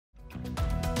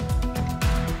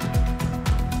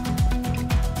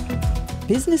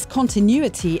business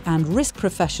continuity and risk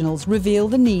professionals reveal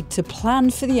the need to plan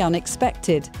for the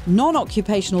unexpected.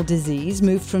 Non-occupational disease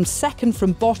moved from second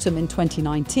from bottom in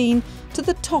 2019 to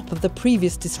the top of the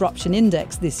previous disruption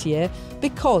index this year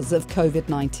because of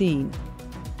COVID-19.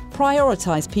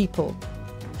 Prioritise people.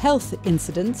 Health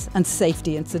incidents and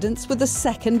safety incidents were the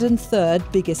second and third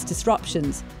biggest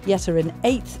disruptions, yet are in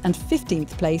 8th and 15th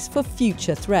place for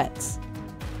future threats.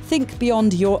 Think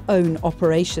beyond your own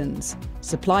operations.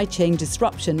 Supply chain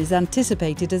disruption is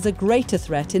anticipated as a greater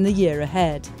threat in the year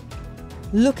ahead.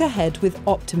 Look ahead with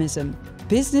optimism.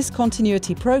 Business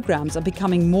continuity programs are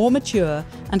becoming more mature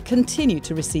and continue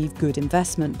to receive good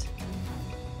investment.